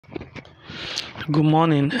Good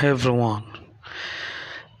morning, everyone.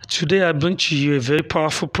 Today I bring to you a very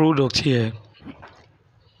powerful product here,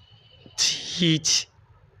 teeth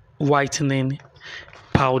whitening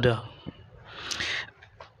powder.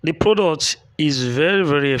 The product is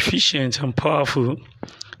very efficient and powerful,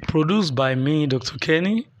 produced by me, Dr.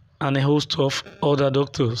 Kenny, and a host of other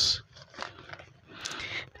doctors,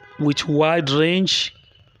 with wide range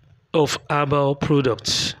of herbal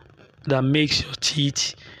products that makes your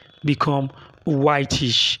teeth become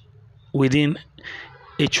whitish within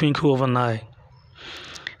a twinkle of an eye.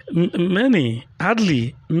 Many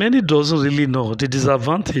doesn't really know the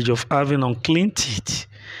disadvantage of having unclean teeth.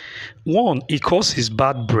 One, it causes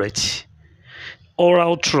bad breath.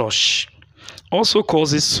 Oral thrush also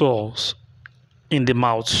causes sores in the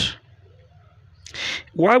mouth.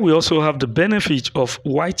 While we also have the benefit of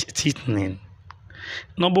white teething.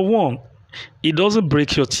 Number one, it doesn't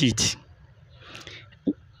break your teeth.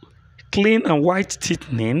 Clean and white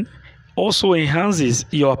teething also enhances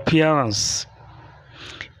your appearance.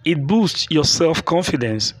 It boosts your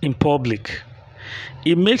self-confidence in public.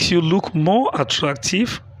 It makes you look more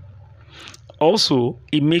attractive. Also,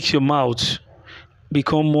 it makes your mouth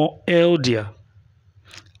become more healthier,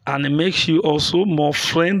 and it makes you also more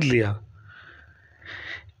friendlier.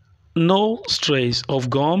 No stress of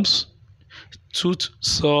gums, tooth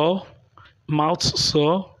sore, mouth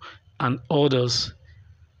sore, and others.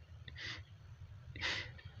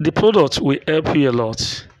 The product will help you a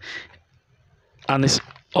lot, and it's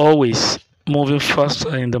always moving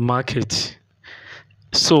faster in the market.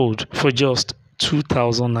 Sold for just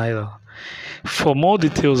 2,000 naira. For more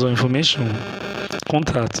details or information,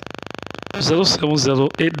 contact 070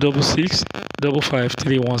 866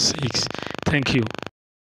 55316. Thank you.